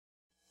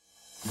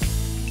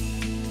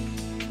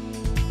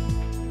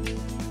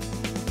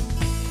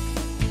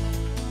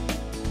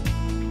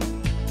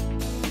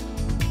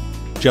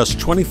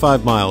Just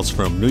 25 miles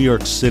from New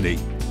York City,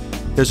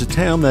 there's a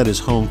town that is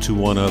home to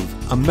one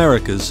of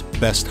America's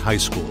best high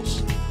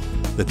schools.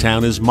 The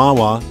town is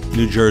Mahwah,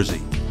 New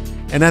Jersey,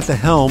 and at the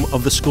helm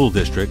of the school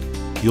district,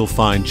 you'll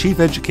find Chief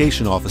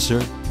Education Officer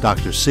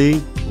Dr.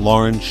 C.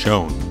 Lauren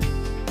Schoen.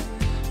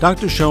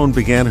 Dr. Schoen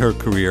began her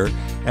career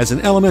as an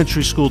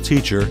elementary school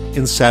teacher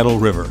in Saddle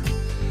River.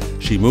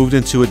 She moved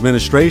into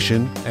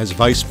administration as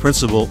vice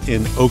principal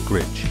in Oak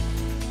Ridge,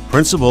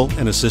 principal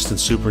and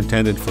assistant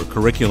superintendent for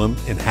curriculum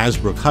in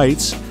Hasbrook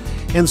Heights,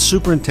 and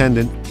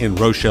superintendent in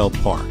Rochelle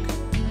Park.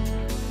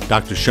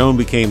 Dr. Schoen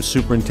became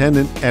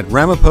superintendent at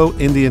Ramapo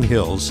Indian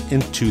Hills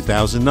in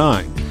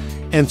 2009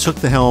 and took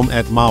the helm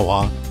at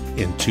Mahwah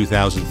in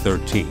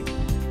 2013.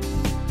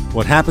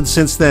 What happened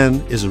since then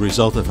is a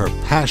result of her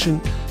passion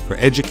for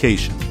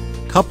education,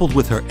 coupled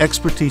with her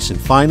expertise in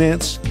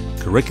finance,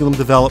 curriculum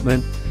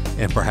development,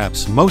 and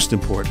perhaps most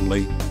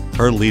importantly,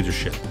 her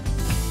leadership.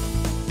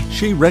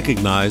 She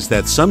recognized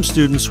that some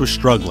students were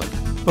struggling,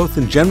 both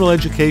in general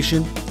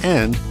education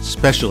and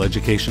special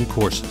education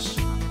courses.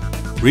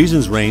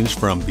 Reasons ranged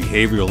from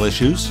behavioral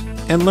issues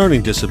and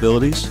learning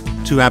disabilities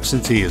to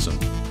absenteeism.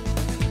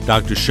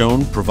 Dr.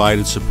 Schoen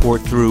provided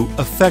support through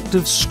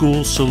Effective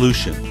School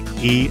Solution,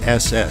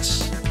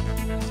 ESS.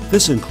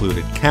 This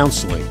included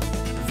counseling,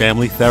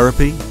 family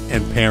therapy,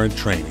 and parent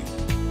training.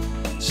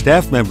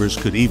 Staff members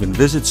could even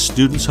visit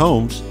students'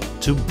 homes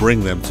to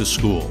bring them to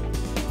school.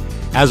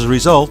 As a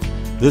result,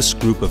 this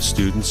group of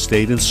students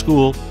stayed in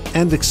school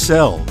and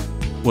excelled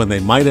when they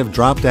might have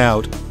dropped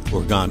out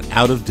or gone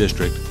out of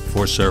district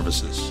for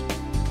services.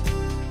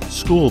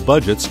 School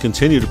budgets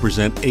continue to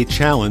present a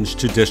challenge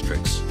to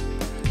districts.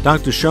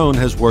 Dr. Schoen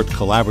has worked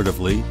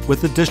collaboratively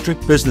with the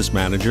district business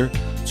manager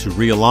to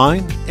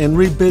realign and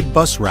rebid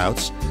bus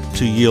routes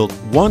to yield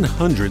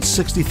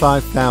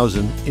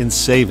 $165,000 in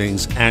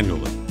savings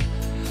annually.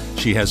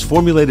 She has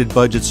formulated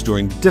budgets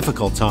during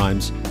difficult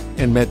times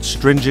and met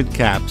stringent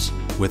caps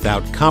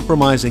without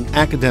compromising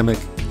academic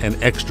and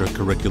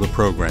extracurricular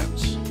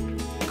programs.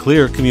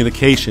 Clear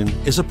communication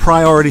is a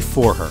priority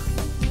for her.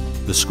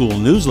 The school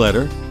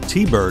newsletter,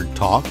 T-Bird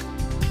Talk,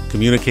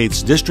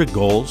 communicates district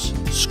goals,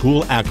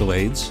 school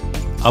accolades,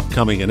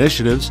 upcoming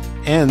initiatives,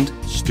 and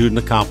student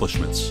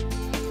accomplishments.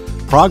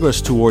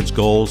 Progress towards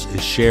goals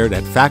is shared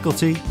at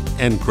faculty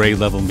and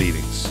grade-level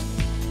meetings.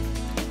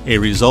 A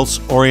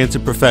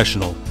results-oriented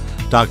professional,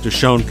 Dr.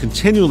 Schoen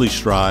continually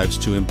strives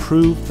to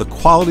improve the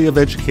quality of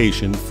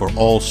education for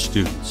all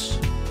students.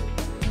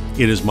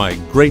 It is my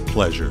great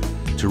pleasure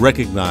to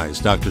recognize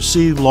Dr.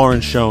 C.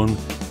 Lauren Schoen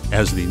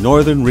as the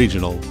Northern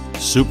Regional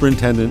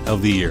Superintendent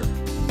of the Year.